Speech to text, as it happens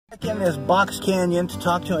Back in this box canyon to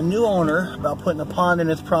talk to a new owner about putting a pond in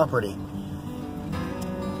his property.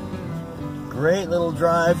 Great little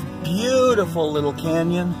drive, beautiful little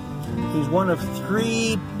canyon. He's one of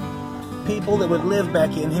 3 people that would live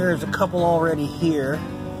back in here. There's a couple already here.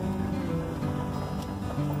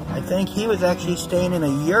 I think he was actually staying in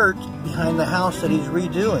a yurt behind the house that he's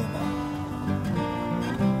redoing.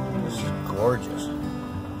 This is gorgeous.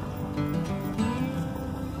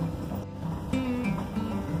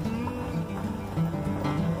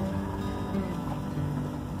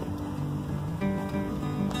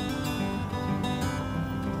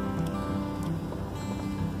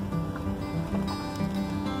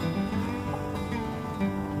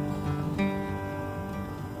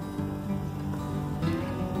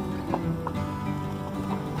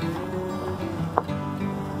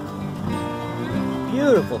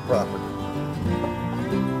 Beautiful property.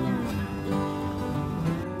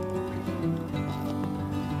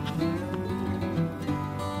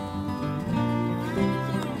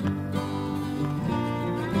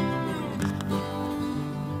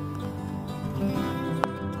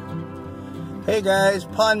 Hey guys,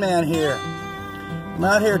 Pondman here. I'm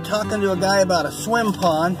out here talking to a guy about a swim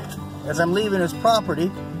pond as I'm leaving his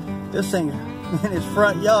property. This thing in his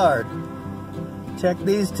front yard. Check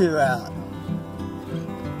these 2 out.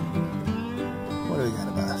 What do we got,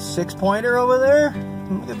 about a 6-pointer over there?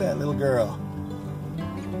 Look at that little girl.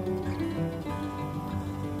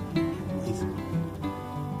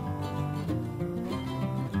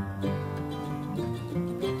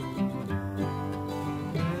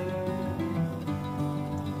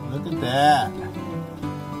 Look at that.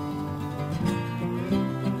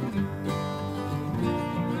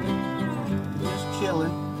 Just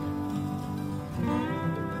chilling.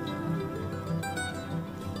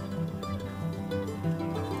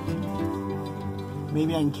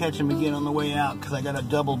 Maybe I can catch him again on the way out because I got to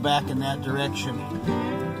double back in that direction.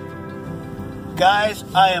 Guys,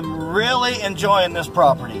 I am really enjoying this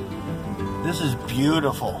property. This is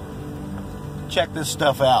beautiful. Check this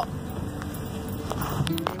stuff out.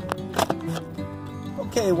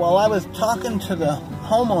 Okay, while I was talking to the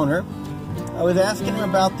homeowner, I was asking him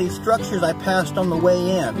about these structures I passed on the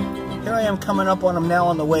way in. Here I am coming up on them now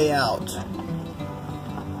on the way out.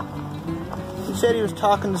 He said he was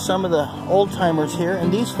talking to some of the old timers here,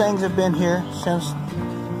 and these things have been here since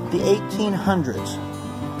the 1800s.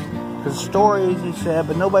 There's stories, he said,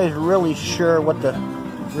 but nobody's really sure what the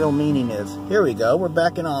real meaning is. Here we go. We're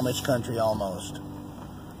back in Amish country almost.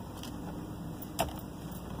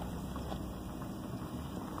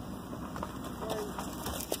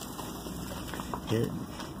 Here,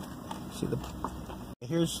 see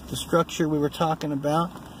here's the structure we were talking about.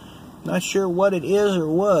 Not sure what it is or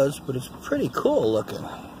was, but it's pretty cool looking.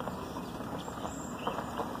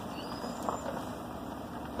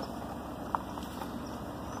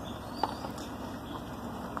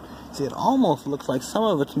 See, it almost looks like some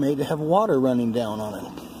of it's made to have water running down on it.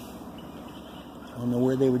 I don't know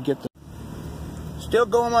where they would get the... Still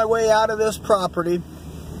going my way out of this property.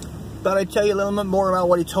 Thought I'd tell you a little bit more about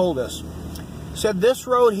what he told us. He said this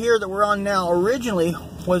road here that we're on now originally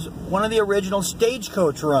was one of the original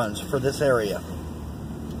stagecoach runs for this area.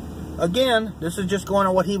 Again, this is just going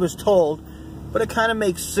on what he was told, but it kind of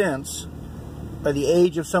makes sense by the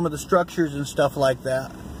age of some of the structures and stuff like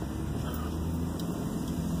that.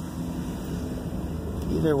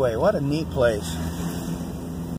 Either way, what a neat place.